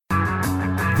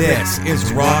This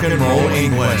is Rock and Roll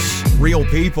English. Real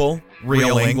people,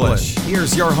 real English.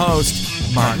 Here's your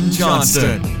host, Martin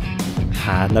Johnston.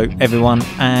 Hello everyone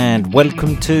and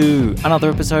welcome to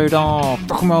another episode of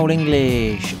Rock and Roll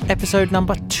English. Episode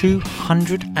number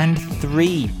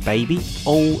 203, baby.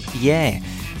 Oh yeah.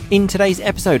 In today's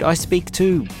episode I speak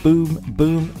to Boom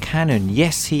Boom Cannon.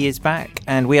 Yes, he is back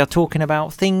and we are talking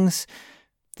about things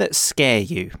that scare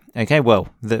you. Okay, well,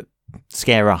 that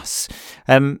scare us.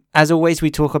 As always,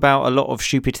 we talk about a lot of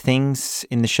stupid things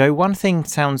in the show. One thing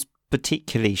sounds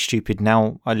particularly stupid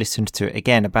now I listened to it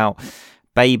again, about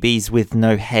babies with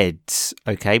no heads.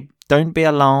 Okay, don't be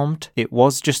alarmed. It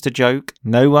was just a joke.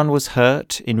 No one was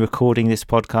hurt in recording this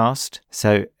podcast,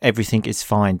 so everything is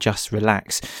fine. Just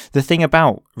relax. The thing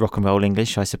about Rock and Roll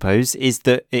English, I suppose, is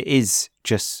that it is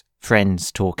just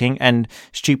friends talking and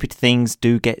stupid things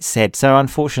do get said. So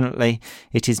unfortunately,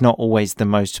 it is not always the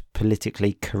most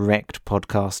politically correct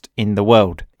podcast in the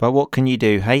world. But what can you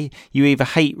do, hey? You either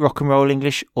hate Rock and Roll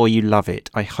English or you love it.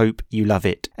 I hope you love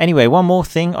it. Anyway, one more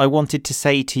thing I wanted to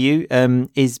say to you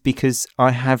is because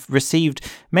I have received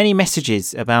many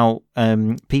messages about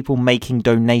people making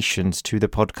donations to the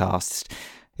podcast.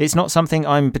 It's not something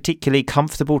I'm particularly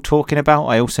comfortable talking about.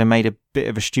 I also made a bit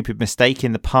of a stupid mistake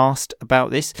in the past about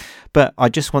this, but I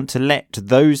just want to let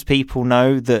those people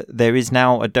know that there is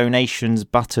now a donations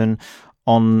button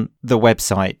on the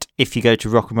website. If you go to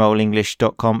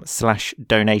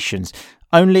rockandrollenglish.com/donations,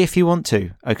 only if you want to,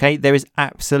 okay? There is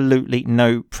absolutely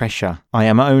no pressure. I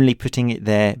am only putting it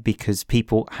there because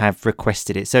people have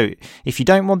requested it. So if you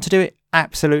don't want to do it,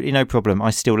 absolutely no problem. I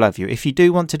still love you. If you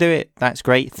do want to do it, that's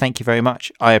great. Thank you very much.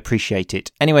 I appreciate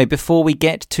it. Anyway, before we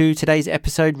get to today's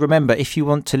episode, remember, if you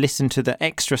want to listen to the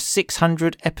extra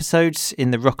 600 episodes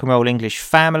in the Rock and Roll English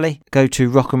family, go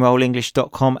to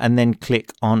rockandrollenglish.com and then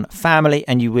click on family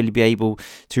and you will be able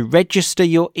to register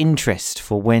your interest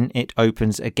for when it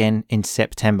opens again in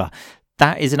September.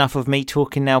 That is enough of me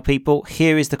talking now, people.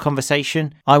 Here is the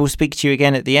conversation. I will speak to you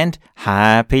again at the end.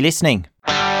 Happy listening.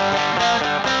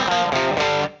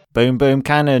 Boom Boom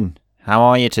Cannon, how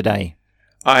are you today?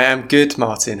 I am good,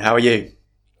 Martin. How are you?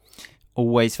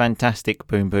 Always fantastic,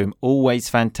 Boom Boom. Always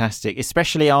fantastic,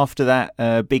 especially after that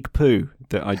big poo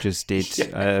that I just did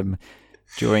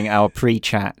during our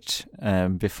pre-chat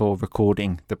before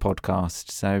recording the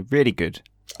podcast. So really good.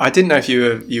 I didn't know if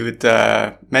you would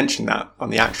mention that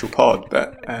on the actual pod,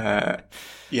 but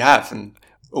you have, and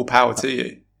all power to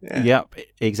you. Yeah. Yep,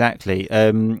 exactly.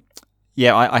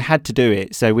 Yeah, I had to do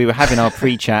it. So we were having our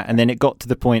pre-chat and then it got to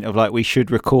the point of like, we should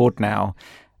record now.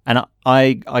 And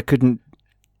I couldn't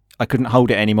hold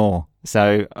it anymore.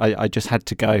 So I just had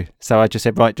to go. So I just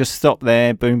said, right, just stop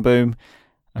there. Boom, boom.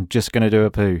 I'm just going to do a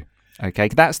poo. Okay.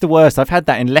 That's the worst. I've had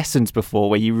that in lessons before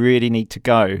where you really need to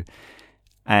go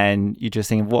and you're just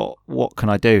thinking, what can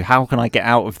I do? How can I get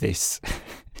out of this?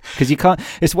 Because you can't,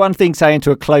 it's one thing saying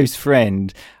to a close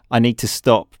friend, I need to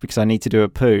stop because I need to do a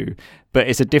poo. But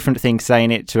it's a different thing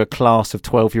saying it to a class of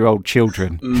 12-year-old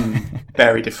children.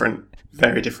 Very different.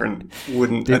 Very different.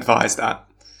 Wouldn't advise that.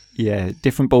 Yeah,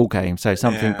 different ball game. So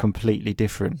something completely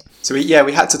different. So we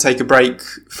had to take a break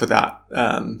for that,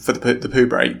 for the poo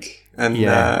break. And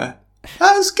that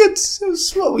was good. It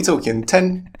was, what are we talking,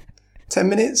 10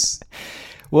 minutes?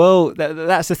 Well,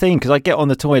 that's the thing, because I get on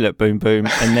the toilet, Boom Boom,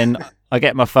 and then I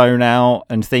get my phone out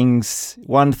and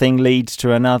one thing leads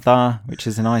to another, which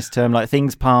is a nice term, like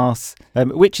things pass,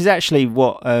 which is actually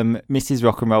what Mrs.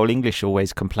 Rock and Roll English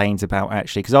always complains about,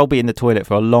 actually, because I'll be in the toilet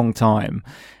for a long time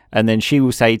and then she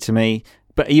will say to me,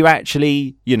 but are you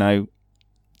actually,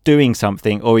 doing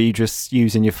something or are you just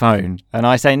using your phone? And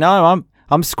I say, no,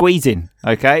 I'm squeezing,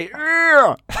 okay?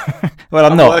 Well,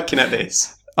 I'm not. Working at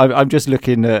this. I'm just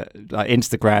looking at like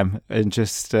Instagram and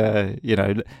just,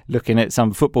 looking at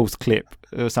some football's clip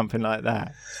or something like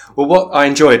that. Well, what I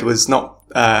enjoyed was not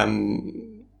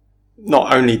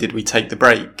only did we take the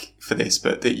break for this,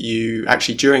 but that you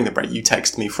actually, during the break, you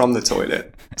text me from the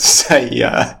toilet to say,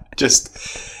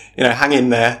 hang in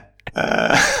there.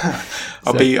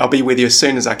 I'll be with you as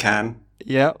soon as I can.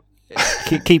 Yeah.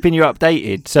 Keeping you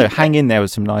updated. So hang in there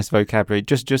with some nice vocabulary.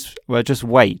 Just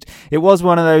wait. It was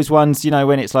one of those ones,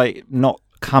 when it's like not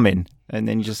coming, and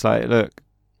then you're just like, look,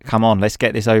 come on, let's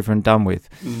get this over and done with.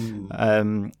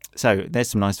 So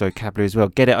there's some nice vocabulary as well.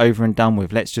 Get it over and done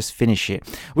with. Let's just finish it.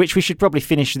 Which we should probably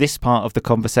finish this part of the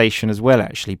conversation as well,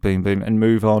 actually, Boom Boom, and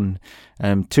move on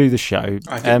to the show.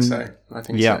 I think so.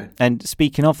 So. And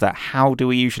speaking of that, how do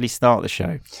we usually start the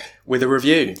show? With a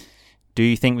review. Do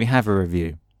you think we have a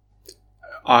review?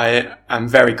 I am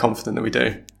very confident that we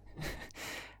do.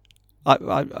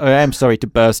 I am sorry to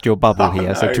burst your bubble here,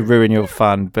 no. so to ruin your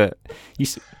fun, but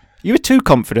You were too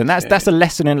confident. That's a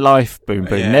lesson in life, Boom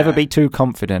Boom. Yeah. Never be too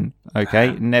confident,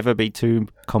 okay? Never be too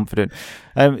confident.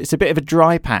 It's a bit of a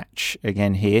dry patch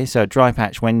again here. So a dry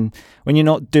patch when you're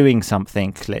not doing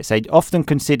something, let's say, often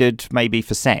considered maybe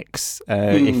for sex,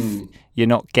 if you're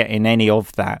not getting any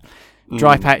of that.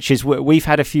 Dry patches, we've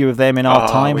had a few of them in our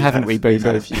time, haven't we, Boom Boom? We've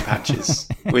had a few patches.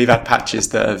 We've had patches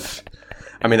that have,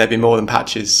 I mean, they've been more than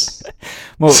patches.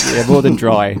 More than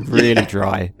dry. Really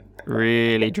dry.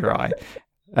 Really dry.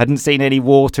 I hadn't seen any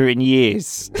water in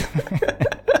years.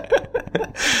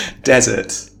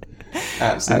 Desert.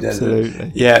 Absolutely.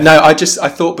 Absolutely. Yeah, no, I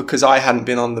thought because I hadn't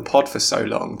been on the pod for so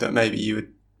long that maybe you had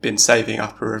been saving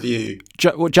up a review.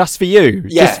 Just for you?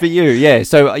 Yeah. Just for you, yeah.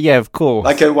 So, yeah, of course.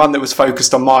 Like a one that was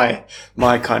focused on my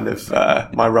kind of,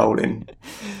 my role in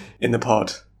the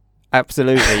pod.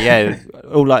 Absolutely, yeah.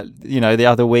 All like, the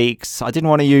other weeks, I didn't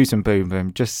want to use them, Boom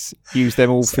Boom. Just use them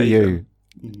all for you.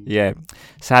 Yeah.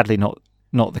 Sadly, not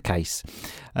the case.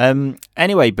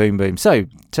 Anyway, Boom Boom. So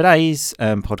today's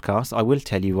podcast, I will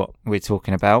tell you what we're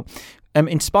talking about.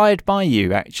 Inspired by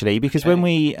you, actually, because when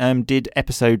we did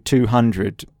episode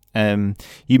 200,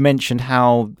 you mentioned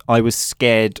how I was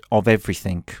scared of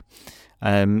everything.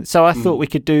 So I thought we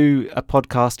could do a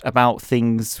podcast about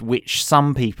things which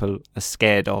some people are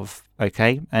scared of,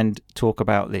 okay, and talk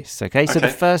about this, okay? So the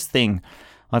first thing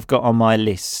I've got on my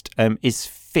list is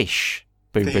fish,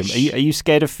 Boom Boom. Are you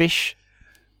scared of fish?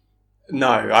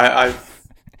 No,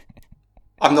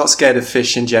 I'm not scared of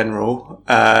fish in general.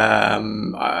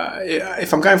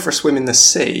 If I'm going for a swim in the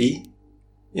sea,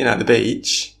 at the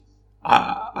beach,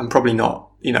 I'm probably not,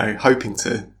 hoping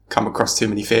to come across too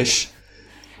many fish.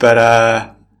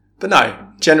 But no,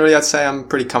 generally I'd say I'm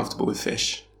pretty comfortable with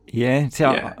fish. Yeah, see,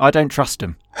 yeah. I don't trust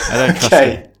them. I don't trust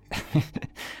them.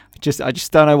 I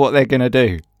just don't know what they're going to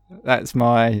do. That's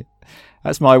my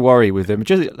worry with them.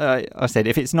 Just I said,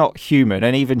 if it's not human,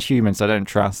 and even humans I don't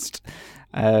trust,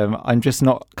 I'm just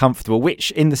not comfortable,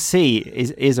 which in the sea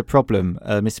is a problem,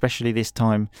 especially this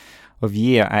time of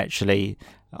year, actually.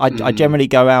 I generally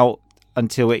go out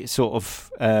until it sort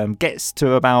of gets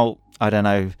to about, I don't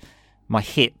know, my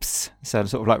hips, so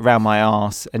sort of like round my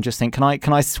arse, and just think,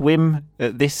 can I swim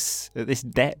at this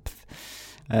depth?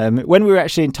 When we were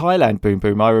actually in Thailand, Boom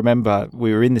Boom, I remember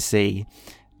we were in the sea,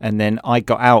 and then I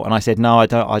got out and I said, no, I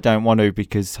don't want to,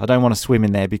 because I don't want to swim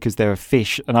in there because there are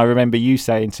fish. And I remember you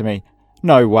saying to me,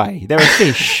 no way, there are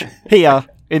fish here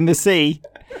in the sea.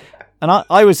 And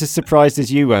I was as surprised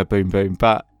as you were, Boom Boom,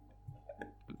 but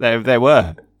there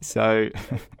were. So,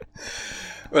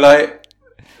 well,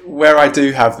 where I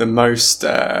do have the most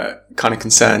kind of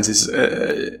concerns is,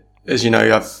 as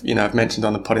I've mentioned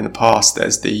on the pod in the past.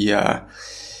 There's the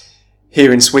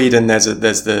here in Sweden. There's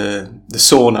the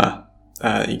sauna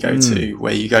you go to,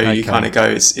 where you go. Okay. You kind of go.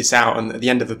 It's out at the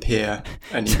end of a pier,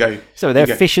 and you go. So there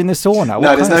are fish in the sauna.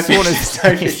 No, there's no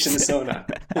fish in the sauna.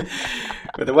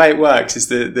 But the way it works is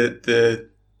the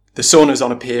sauna's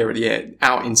on a pier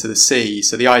out into the sea.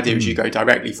 So the idea is you go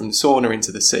directly from the sauna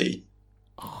into the sea.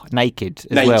 Naked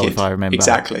as well, if I remember.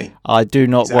 Exactly. I do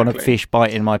not want a fish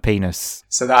biting my penis.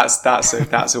 So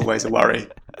that's always a worry.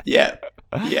 Yeah.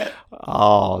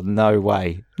 Oh, no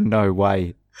way.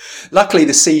 Luckily,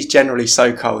 the sea's generally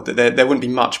so cold that there wouldn't be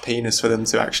much penis for them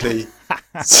to actually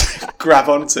grab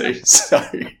onto. So,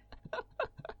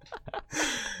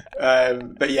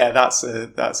 but yeah, that's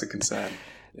a concern.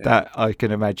 Yeah. That I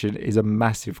can imagine is a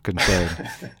massive concern.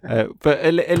 But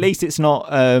at least it's not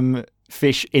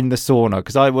fish in the sauna,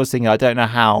 because I was thinking, I don't know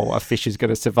how a fish is going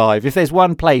to survive. If there's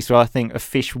one place where I think a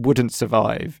fish wouldn't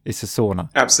survive, it's a sauna.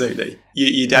 Absolutely.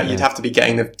 You'd have to be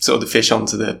getting the sort of the fish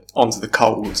onto the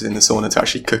coals in the sauna to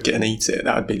actually cook it and eat it.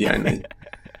 That would be the only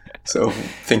sort of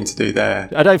thing to do there.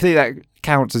 I don't think that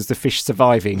counts as the fish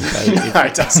surviving. Though. No,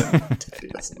 it doesn't. It definitely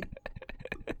doesn't.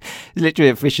 It's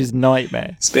literally a fish's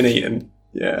nightmare. It's been eaten.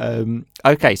 Yeah.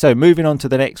 Okay, so moving on to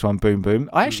the next one, Boom Boom.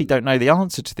 I actually don't know the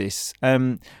answer to this.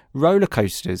 Roller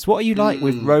coasters. What are you like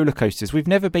with roller coasters? We've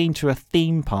never been to a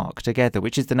theme park together,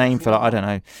 which is the name for, like, I don't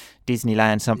know,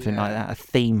 Disneyland, something like that, a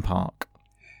theme park.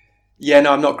 Yeah,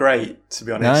 no, I'm not great, to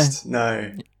be honest.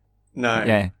 No.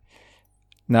 Yeah.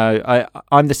 No,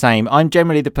 I'm the same. I'm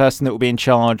generally the person that will be in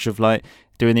charge of, like,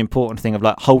 doing the important thing of,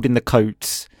 like, holding the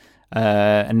coats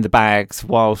and the bags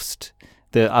whilst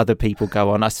the other people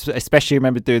go on. I especially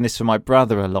remember doing this for my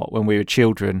brother a lot when we were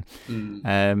children.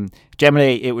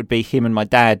 Generally, it would be him and my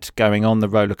dad going on the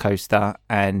roller coaster,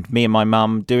 and me and my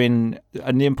mum doing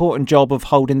an important job of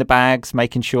holding the bags,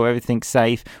 making sure everything's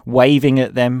safe, waving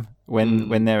at them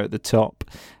when they're at the top,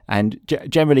 and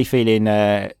generally feeling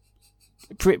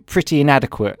pretty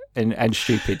inadequate and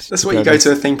stupid. That's what you go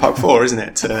to a theme park for, isn't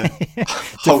it? To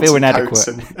hold feel some inadequate coats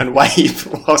and wave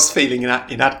whilst feeling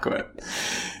inadequate.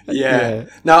 Yeah.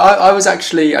 No, I was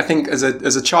actually, I think as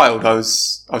a child, I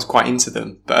was quite into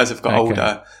them, but as I've got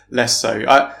older, less so.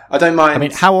 I don't mind. I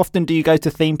mean, how often do you go to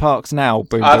theme parks now?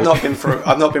 Boom, I've not been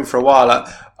for a while.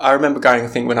 I remember going, I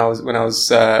think when I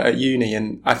was at uni,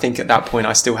 and I think at that point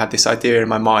I still had this idea in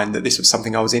my mind that this was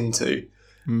something I was into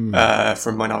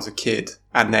from when I was a kid,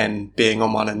 and then being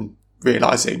on one and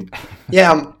realising,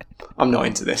 I'm not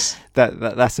into this.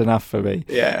 That's enough for me.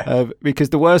 Yeah. Because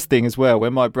the worst thing as well,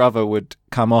 when my brother would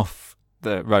come off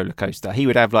the roller coaster, he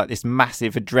would have like this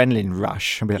massive adrenaline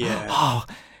rush and be like,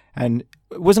 and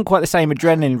it wasn't quite the same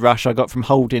adrenaline rush I got from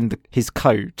holding his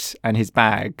coat and his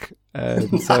bag.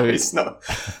 So it's not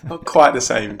quite the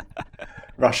same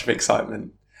rush of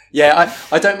excitement. Yeah,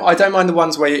 I don't mind the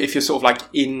ones where if you're sort of like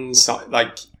inside,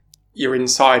 like you're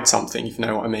inside something, if you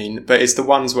know what I mean. But it's the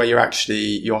ones where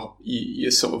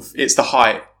you're sort of, it's the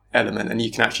height element and you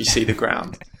can actually see the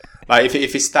ground. Like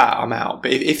if it's that, I'm out.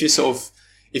 But if you're sort of,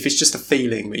 if it's just a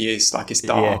feeling where it's like it's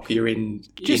dark, you're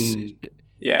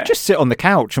just sit on the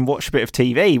couch and watch a bit of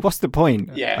TV. What's the point?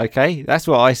 Yeah. Okay, that's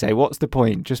what I say. What's the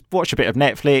point? Just watch a bit of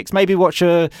Netflix. Maybe watch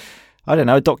a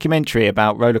documentary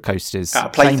about roller coasters.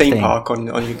 Play Theme Park on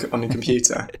your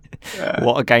computer.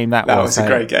 What a game that was. That was a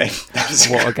great game.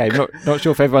 What a game. Not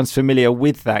sure if everyone's familiar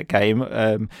with that game.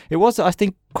 It was, I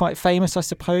think, quite famous, I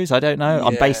suppose. I don't know. Yeah.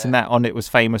 I'm basing that on it was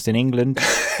famous in England.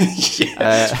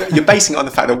 You're basing it on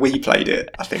the fact that we played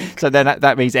it, I think. So then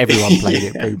that means everyone played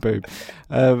it. Boom,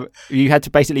 boom. You had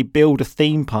to basically build a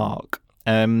theme park.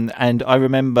 And I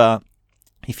remember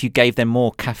if you gave them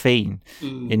more caffeine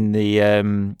in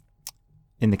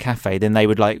the cafe, then they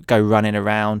would like go running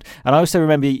around. And I also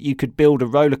remember you could build a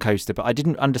roller coaster, but I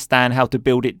didn't understand how to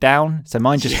build it down, so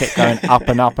mine just kept going up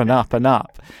and up and up and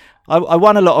up. I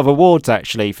won a lot of awards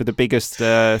actually for the biggest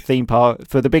theme park,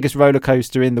 for the biggest roller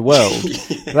coaster in the world.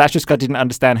 But that's just 'cause I didn't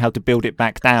understand how to build it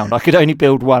back down. I could only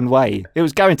build one way. It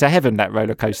was going to heaven, that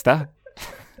roller coaster.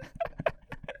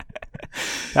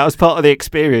 That was part of the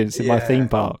experience in my theme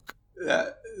park.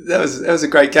 That was a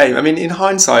great game. I mean, in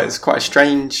hindsight, it's quite a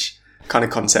strange kind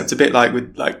of concept, a bit like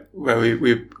with where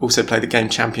we also play the game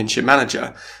Championship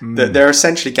Manager. That they're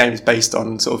essentially games based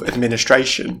on sort of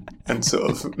administration and sort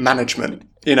of management.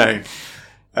 You know,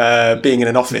 being in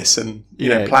an office and you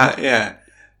know,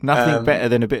 nothing better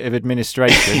than a bit of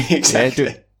administration.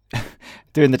 Exactly.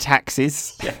 Doing the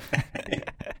taxes.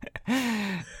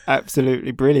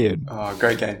 Absolutely brilliant. Oh,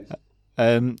 great game.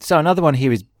 So another one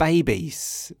here is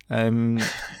babies.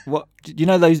 What you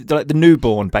know, those like the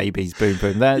newborn babies, boom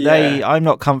boom. I'm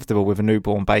not comfortable with a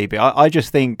newborn baby. I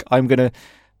just think I'm gonna,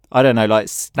 I don't know, like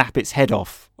snap its head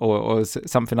off or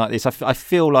something like this. I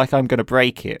feel like I'm gonna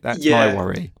break it. That's my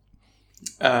worry.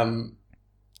 I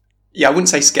wouldn't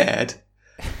say scared,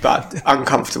 but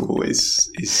uncomfortable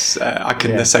is I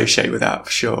can associate with that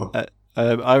for sure.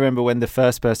 I remember when the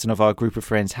first person of our group of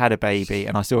friends had a baby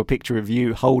and I saw a picture of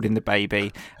you holding the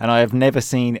baby, and I have never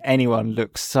seen anyone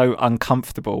look so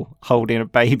uncomfortable holding a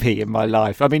baby in my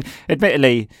life. I mean,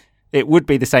 admittedly, it would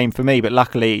be the same for me, but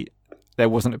luckily there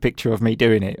wasn't a picture of me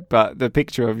doing it. But the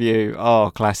picture of you,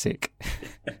 classic.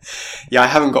 Yeah, I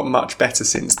haven't got much better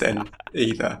since then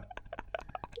either.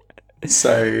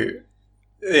 So,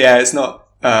 yeah, it's not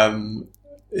something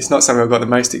I've got the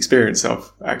most experience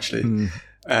of, actually.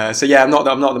 So yeah, I'm not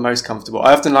the most comfortable.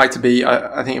 I often like to be,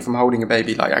 I think if I'm holding a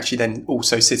baby, like actually then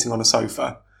also sitting on a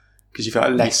sofa, because you feel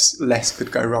like less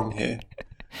could go wrong here.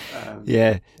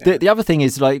 The other thing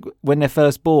is, like, when they're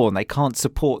first born, they can't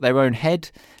support their own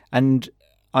head, and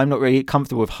I'm not really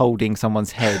comfortable with holding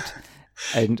someone's head.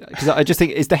 And because I just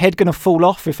think, is the head going to fall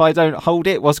off if I don't hold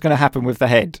it? What's going to happen with the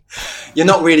head? You're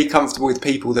not really comfortable with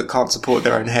people that can't support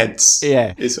their own heads.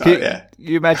 Yeah.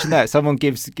 You imagine that someone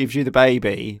gives you the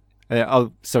baby.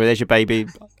 Sorry, there's your baby.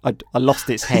 I lost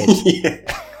its head.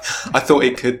 I thought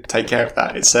it could take care of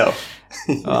that itself.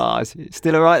 Is it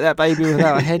still all right, that baby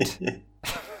without a head?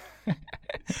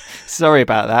 Sorry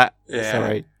about that. Yeah.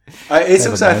 Sorry. It's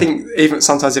also, I think, even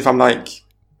sometimes if I'm like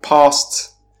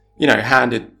past,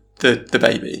 handed the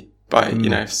baby by,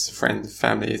 friends,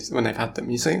 family, when they've had them,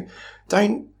 you think,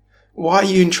 why are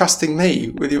you entrusting me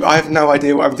with you? I have no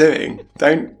idea what I'm doing.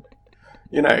 Don't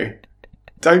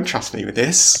trust me with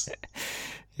this.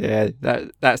 Yeah,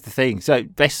 that's the thing. So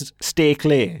best steer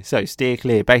clear.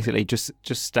 Basically, just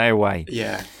stay away.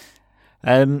 Yeah.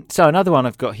 So another one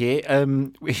I've got here,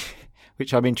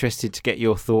 which I'm interested to get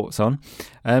your thoughts on,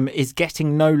 is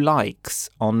getting no likes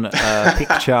on a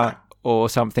picture or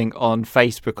something on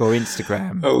Facebook or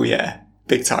Instagram. Oh yeah,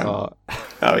 big time.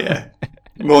 Oh yeah.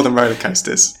 More than roller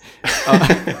coasters.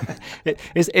 It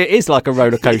is like a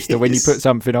roller coaster when you put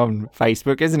something on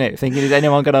Facebook, isn't it? Thinking, is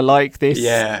anyone going to like this?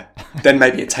 Yeah. Then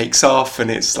maybe it takes off and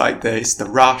it's like it's the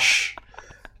rush.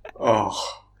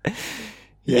 Oh.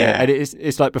 Yeah, and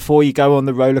it's like before you go on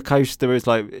the roller coaster is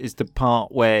the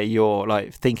part where you're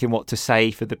like thinking what to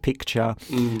say for the picture.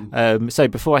 So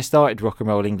before I started Rock and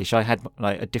Roll English, I had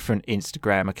like a different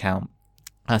Instagram account.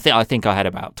 I think I had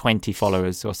about 20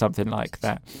 followers or something like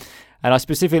that. And I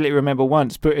specifically remember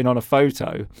once putting on a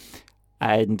photo,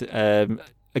 and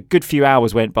a good few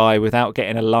hours went by without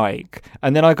getting a like,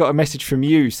 and then I got a message from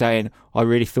you saying, "I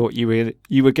really thought you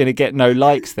were going to get no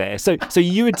likes there." So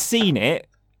you had seen it,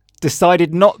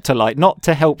 decided not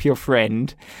to help your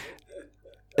friend.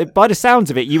 By the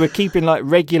sounds of it, you were keeping like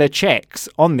regular checks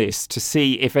on this to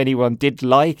see if anyone did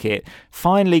like it.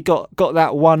 Finally got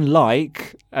that one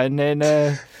like, and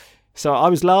then so I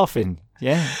was laughing.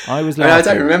 Yeah, I was laughing. I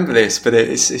don't remember this, but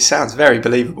it sounds very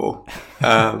believable.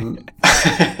 Yeah,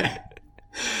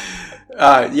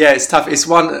 it's tough. It's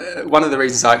one of the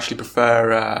reasons I actually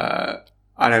prefer.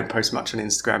 I don't post much on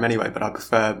Instagram anyway, but I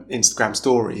prefer Instagram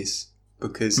stories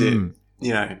because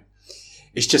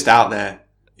it's just out there.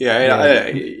 Yeah.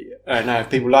 I don't know if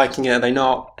people liking it, are they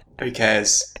not? Who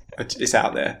cares? It's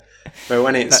out there. But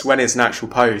when it's an actual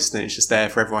post and it's just there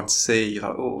for everyone to see, you're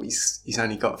like, oh, he's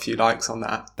only got a few likes on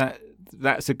that.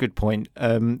 That's a good point.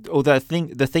 Although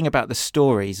the thing about the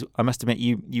stories, I must admit,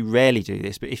 you rarely do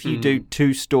this, but if you do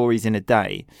 2 stories in a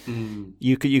day,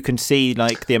 you can see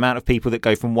like the amount of people that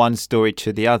go from one story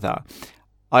to the other.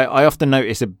 I often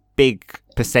notice a big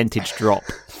percentage drop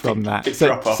from that.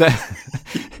 So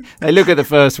they look at the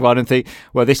first one and think,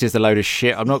 well, this is a load of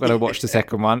shit. I'm not going to watch the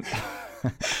second one.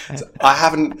 I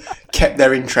haven't kept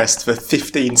their interest for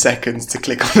 15 seconds to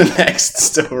click on the next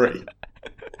story.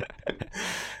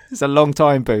 It's a long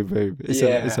time, Boom Boom.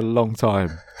 It's a long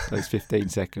time, those 15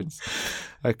 seconds.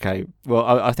 Okay, well,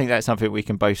 I think that's something we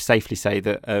can both safely say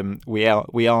that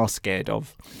we are scared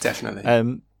of.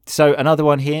 Definitely. So another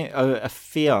one here, a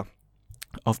fear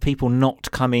of people not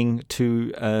coming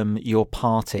to your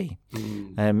party.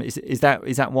 Is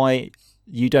that why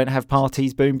you don't have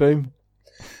parties, Boom Boom?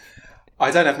 I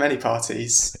don't have many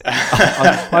parties.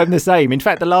 I'm the same. In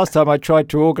fact, the last time I tried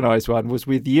to organise one was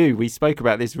with you. We spoke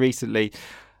about this recently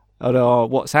on our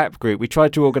WhatsApp group. We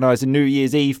tried to organise a New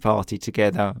Year's Eve party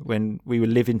together when we were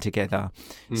living together.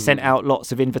 Sent out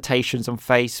lots of invitations on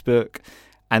Facebook,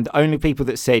 and the only people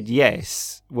that said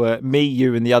yes were me,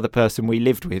 you, and the other person we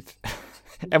lived with.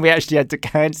 And we actually had to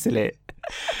cancel it.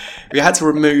 We had to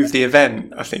remove the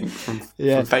event, I think, from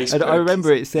Facebook. And I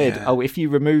remember it said, if you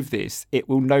remove this, it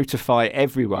will notify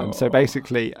everyone. So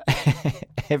basically,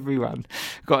 everyone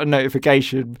got a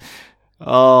notification.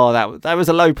 Oh, that was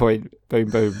a low point. Boom,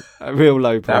 boom. A real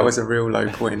low point. That was a real low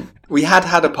point. We had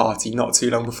a party not too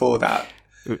long before that.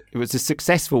 It was a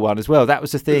successful one as well. That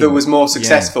was the thing. That was more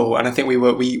successful, and I think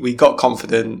we got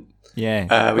confident.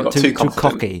 Yeah, we got too confident. Too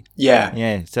cocky.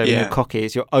 Yeah. So you're cocky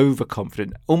is you're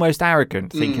overconfident, almost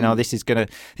arrogant, thinking, "Oh, this is gonna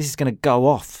go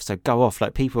off." So go off,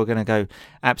 like people are gonna go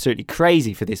absolutely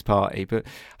crazy for this party. But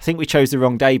I think we chose the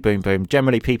wrong day. Boom, boom.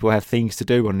 Generally, people have things to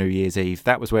do on New Year's Eve.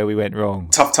 That was where we went wrong.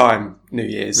 Tough time, New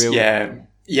Year's. Yeah.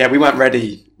 We weren't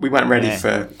ready. We weren't ready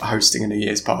for hosting a New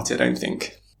Year's party, I don't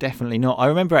think. Definitely not. I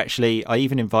remember actually, I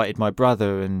even invited my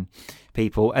brother and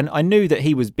people, and I knew that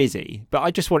he was busy, but I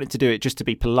just wanted to do it just to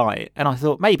be polite. And I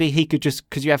thought maybe he could just,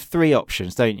 because you have 3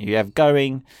 options, don't you? You have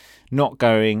going, not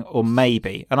going, or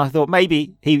maybe. And I thought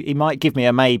maybe he might give me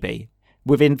a maybe.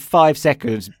 Within 5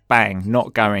 seconds, bang,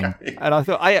 not going. And I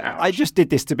thought, I just did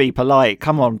this to be polite.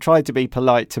 Come on, try to be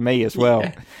polite to me as well.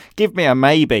 Yeah. Give me a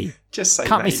maybe. Just say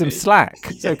cut maybe. Me some slack.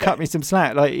 Yeah. So cut me some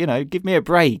slack. Like, give me a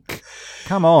break.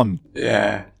 Come on.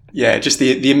 Yeah. Just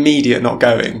the immediate not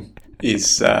going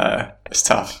is it's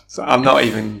tough. So I'm not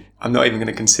even going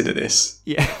to consider this.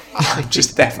 Yeah.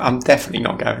 I'm definitely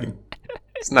not going.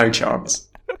 There's no chance.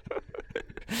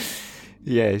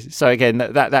 Yeah. So again,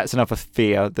 that's another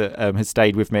fear that has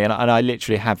stayed with me, and I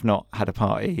literally have not had a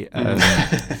party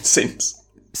since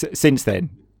then.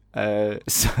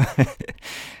 So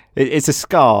it's a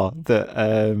scar that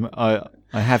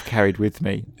I have carried with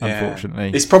me,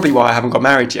 unfortunately. It's probably why I haven't got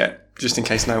married yet, just in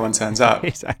case no one turns up.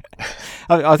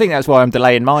 I think that's why I'm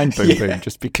delaying mine, Boom Boom,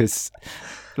 just because,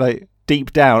 like,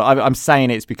 deep down, I'm saying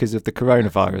it's because of the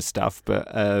coronavirus stuff, but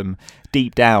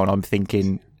deep down I'm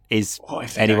thinking, is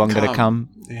anyone going to come?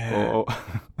 Yeah.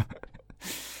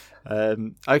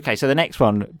 Okay, so the next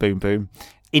one, Boom Boom,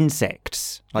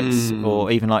 insects, like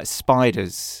or even like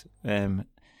spiders.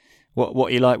 What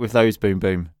are you like with those, Boom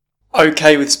Boom?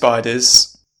 Okay with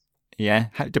spiders. Yeah,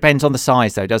 depends on the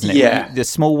size though, doesn't it? Yeah. The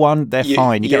small one, they're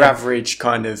fine. Your average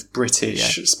kind of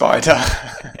British spider.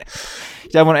 You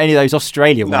don't want any of those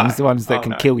Australian ones, the ones that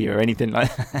can no. kill you or anything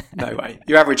like that. No way.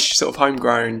 Your average sort of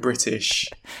homegrown British.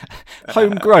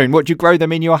 Homegrown? What, do you grow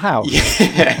them in your house?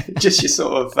 Yeah, just your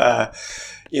sort of,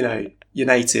 your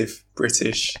native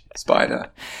British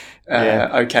spider.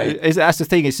 Okay. That's the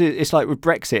thing. It's like with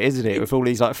Brexit, isn't it? With all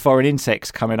these like foreign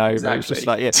insects coming over. Exactly. It's just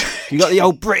like, you got the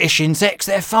old British insects.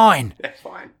 They're fine. They're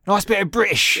fine. Nice bit of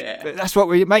British. Yeah. That's what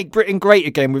we make Britain great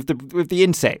again with the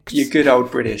insects. Your good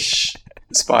old British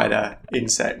spider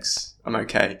insects. I'm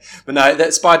okay. But no,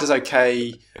 that spider's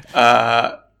okay.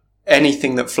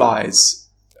 Anything that flies,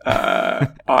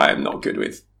 I'm not good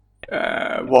with.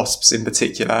 Wasps in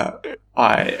particular,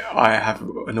 I have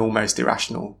an almost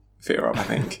irrational fear of, I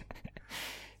think.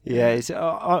 Yeah,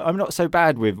 I'm not so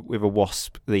bad with a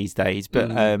wasp these days, but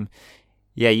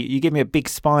you give me a big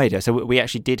spider. So we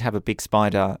actually did have a big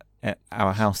spider at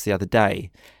our house the other day,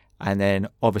 and then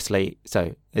obviously,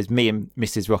 so there's me and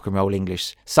Mrs. Rock and Roll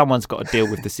English. Someone's got to deal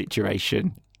with the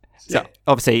situation. So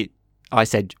obviously, I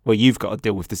said, well, you've got to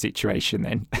deal with the situation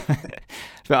then.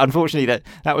 But unfortunately,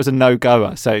 that was a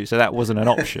no-goer, so that wasn't an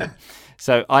option.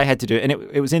 So I had to do it, and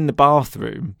it was in the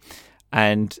bathroom.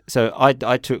 And so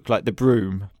I took like the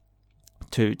broom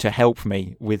to help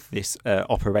me with this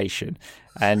operation.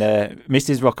 And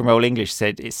Mrs. Rock and Roll English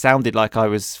said it sounded like I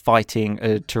was fighting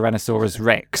a Tyrannosaurus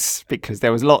Rex, because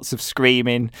there was lots of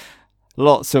screaming,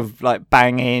 lots of like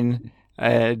banging,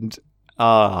 and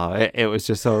it was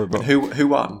just horrible. Who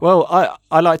won? Well,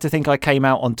 I like to think I came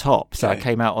out on top. So I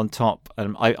came out on top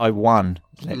and I won,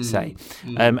 let's say.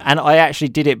 And I actually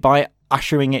did it by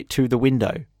ushering it to the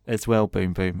window as well,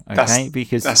 Boom Boom. Okay,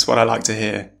 because that's what I like to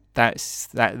hear.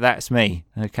 That's me.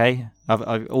 Okay,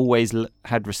 I've always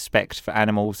had respect for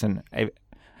animals, and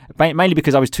mainly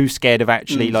because I was too scared of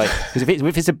actually because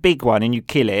if it's a big one and you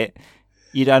kill it,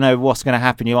 you don't know what's going to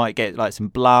happen. You might get like some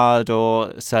blood,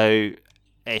 or so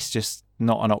it's just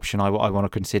not an option I want to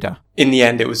consider. In the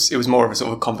end, it was more of a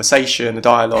sort of a conversation, a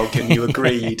dialogue, and you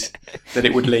agreed that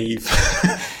it would leave.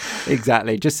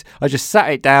 Exactly. I just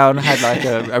sat it down, had like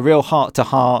a real heart to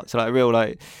heart, so like a real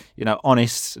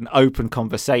honest and open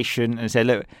conversation, and said,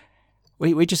 look,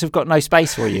 we just have got no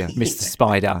space for you, Mr.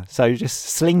 Spider. So just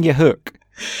sling your hook,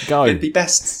 go. It'd be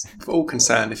best for all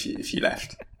concerned if you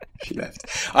left.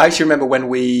 I actually remember when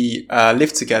we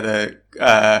lived together,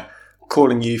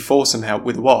 calling you for some help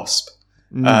with a wasp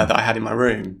that I had in my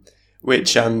room,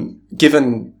 which,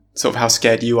 given sort of how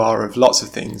scared you are of lots of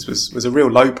things, was a real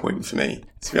low point for me,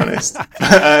 to be honest.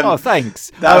 Oh,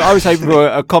 thanks. I was hoping for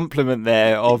a compliment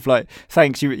there of like,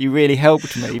 thanks, you really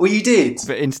helped me. Well, you did.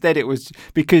 But instead it was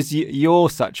because you're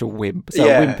such a wimp. So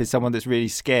a wimp is someone that's really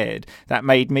scared. That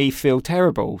made me feel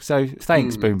terrible. So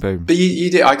thanks, Boom Boom. But you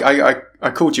did.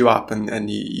 I called you up and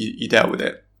you dealt with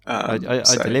it. I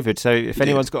delivered. So if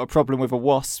anyone's got a problem with a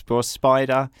wasp or a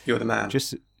spider, you're the man.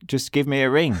 Just give me a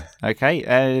ring, okay?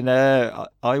 And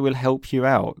I will help you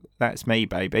out. That's me,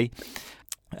 baby.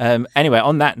 Anyway,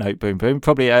 on that note, Boom Boom,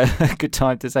 probably a good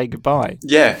time to say goodbye.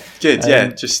 Yeah, good.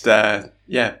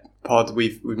 Pod.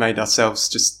 We've made ourselves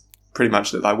just pretty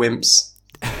much look like wimps.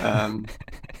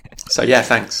 So yeah,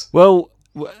 thanks. Well,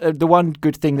 the one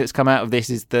good thing that's come out of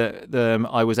this is that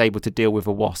I was able to deal with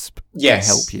a wasp to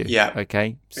help you. Yeah.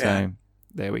 Okay. So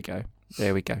there we go.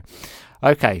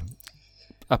 Okay.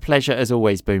 A pleasure as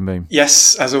always, Boom Boom.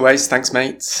 Yes, as always. Thanks,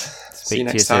 mate. See you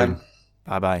next time.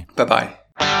 Bye-bye. Bye-bye.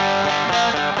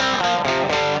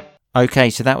 Okay,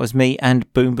 so that was me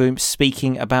and Boom Boom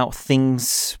speaking about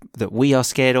things that we are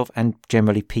scared of and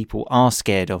generally people are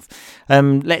scared of.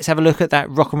 Let's have a look at that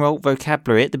rock and roll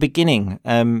vocabulary. At the beginning,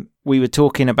 we were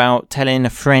talking about telling a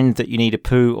friend that you need a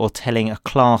poo or telling a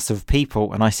class of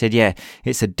people. And I said,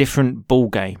 it's a different ball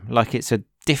game. Like it's a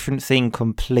different thing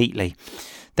completely.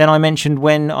 Then I mentioned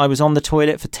when I was on the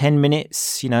toilet for 10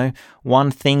 minutes,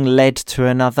 one thing led to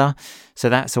another. So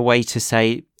that's a way to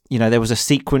say, there was a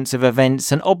sequence of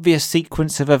events, an obvious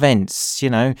sequence of events.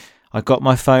 I got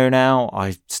my phone out,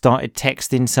 I started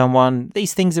texting someone.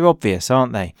 These things are obvious,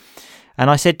 aren't they? And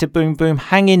I said to Boom Boom,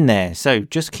 hang in there. So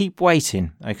just keep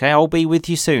waiting. Okay, I'll be with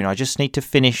you soon. I just need to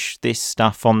finish this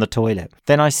stuff on the toilet.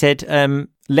 Then I said,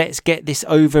 let's get this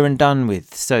over and done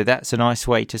with. So that's a nice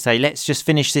way to say, let's just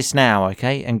finish this now,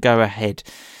 okay, and go ahead.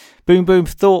 Boom Boom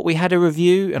thought we had a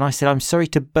review, and I said, I'm sorry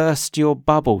to burst your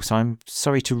bubble, so I'm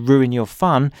sorry to ruin your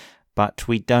fun, but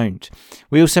we don't.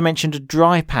 We also mentioned a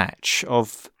dry patch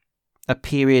of a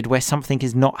period where something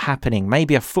is not happening.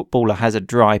 Maybe a footballer has a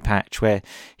dry patch where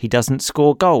he doesn't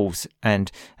score goals,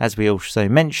 and as we also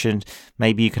mentioned,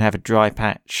 maybe you can have a dry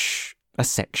patch a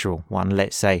sexual one,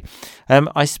 let's say.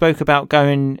 I spoke about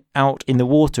going out in the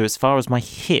water as far as my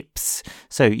hips.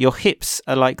 So your hips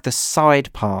are like the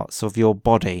side parts of your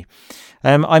body.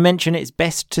 I mentioned it's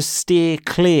best to steer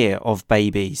clear of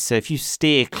babies. So if you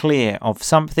steer clear of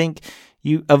something,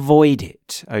 you avoid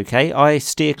it, okay? I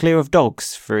steer clear of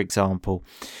dogs, for example.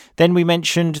 Then we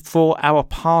mentioned for our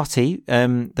party,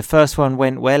 the first one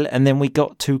went well, and then we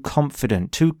got too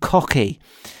confident, too cocky.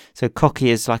 So cocky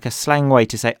is like a slang way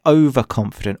to say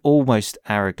overconfident, almost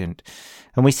arrogant.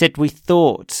 And we said we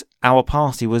thought our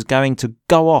party was going to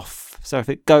go off. So if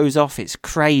it goes off, it's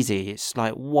crazy. It's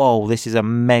like, whoa, this is a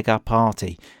mega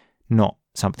party. Not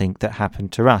something that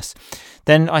happened to us.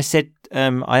 Then I said,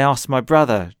 I asked my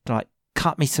brother, like,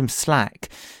 cut me some slack.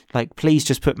 Like, please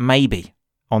just put maybe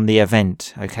on the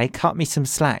event, okay? Cut me some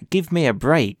slack. Give me a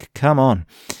break. Come on.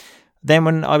 Then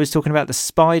when I was talking about the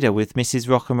spider with Mrs.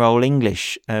 Rock and Roll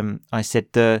English, I said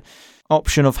the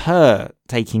option of her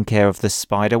taking care of the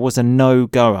spider was a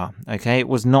no-goer, okay? It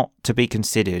was not to be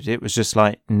considered. It was just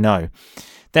like, no.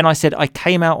 Then I said I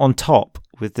came out on top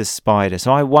with the spider.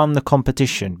 So I won the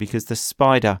competition because the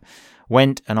spider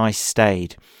went and I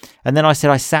stayed. And then I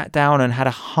said I sat down and had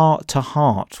a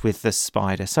heart-to-heart with the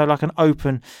spider. So like an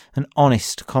open and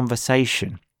honest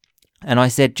conversation. And I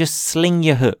said, just sling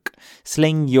your hook.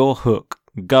 Sling your hook.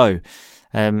 Go.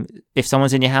 If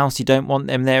someone's in your house, you don't want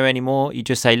them there anymore, you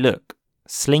just say, look,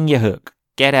 sling your hook.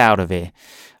 Get out of here.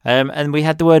 And we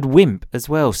had the word wimp as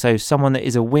well. So someone that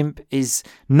is a wimp is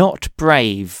not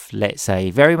brave, let's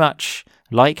say. Very much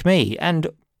like me and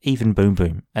even Boom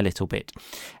Boom a little bit.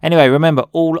 Anyway, remember,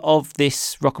 all of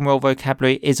this rock and roll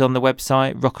vocabulary is on the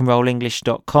website,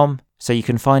 rockandrollenglish.com. So you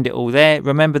can find it all there.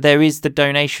 Remember, there is the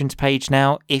donations page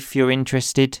now if you're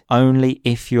interested. Only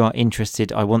if you are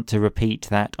interested. I want to repeat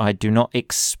that. I do not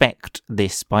expect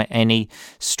this by any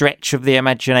stretch of the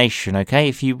imagination, okay?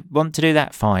 If you want to do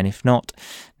that, fine. If not,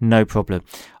 no problem.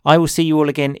 I will see you all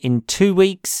again in 2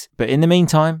 weeks. But in the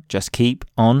meantime, just keep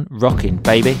on rocking,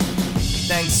 baby.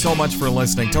 Thanks so much for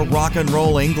listening to Rock and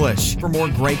Roll English. For more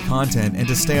great content and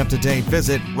to stay up to date,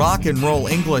 visit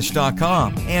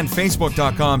rockandrollenglish.com and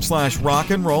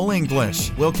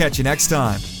facebook.com/rockandrollenglish. We'll catch you next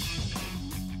time.